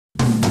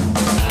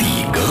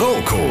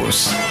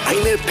Grokos.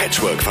 Eine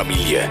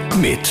Patchwork-Familie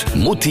mit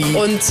Mutti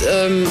und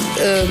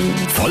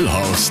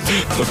Vollhorst.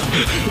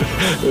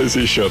 Es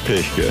ist schon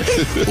Pech, gell?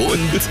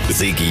 Und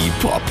Siggi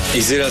Pop.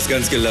 Ich sehe das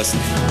ganz gelassen.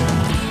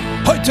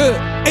 Heute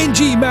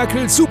Angie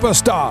Merkel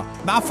Superstar.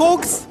 Na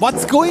Fuchs,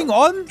 what's going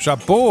on?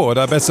 Chapeau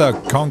oder besser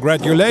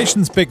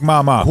Congratulations, Big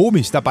Mama.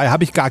 Komisch, dabei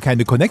habe ich gar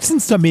keine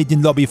Connections zur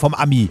Medienlobby vom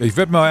Ami. Ich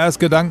würde mir erst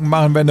Gedanken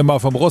machen, wenn du mal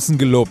vom Russen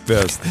gelobt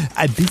wirst.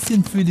 Ein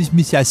bisschen fühle ich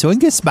mich ja schon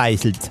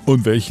geschmeichelt.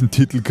 Und welchen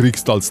Titel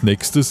kriegst du als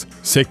nächstes?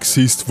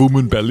 Sexiest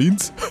Woman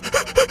Berlins?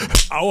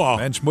 Aua.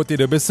 Mensch, Mutti,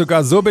 du bist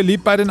sogar so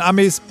beliebt bei den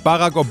Amis.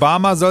 Barack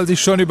Obama soll sich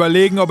schon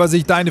überlegen, ob er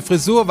sich deine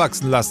Frisur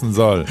wachsen lassen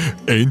soll.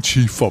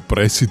 Angie for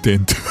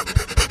President.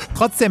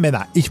 Trotzdem,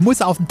 Männer, ich muss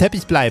auf dem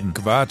Teppich bleiben.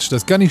 Quatsch,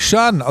 das kann nicht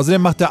schaden.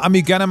 Außerdem macht der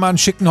Ami gerne mal einen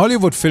schicken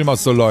Hollywood-Film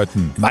aus so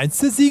Leuten.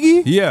 Meinst du,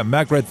 Sigi? Hier,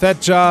 Margaret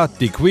Thatcher,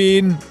 die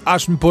Queen,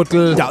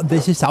 Aschenputtel. Ja, und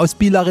welche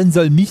Schauspielerin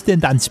soll mich denn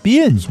dann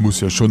spielen? Das muss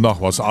ja schon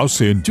nach was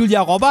aussehen. Julia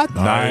Roberts?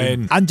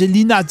 Nein.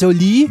 Angelina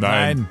Jolie?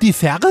 Nein. Die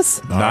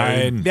Ferris?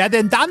 Nein. Wer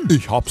denn dann?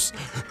 Ich hab's.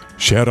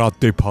 Gerard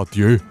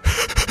Depardieu.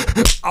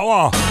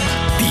 Aua.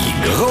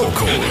 Die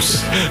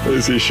Grokos.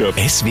 Es ist schon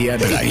SWR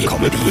 3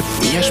 Comedy.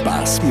 Mehr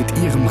Spaß mit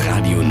ihrem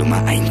Radio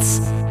Nummer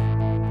 1.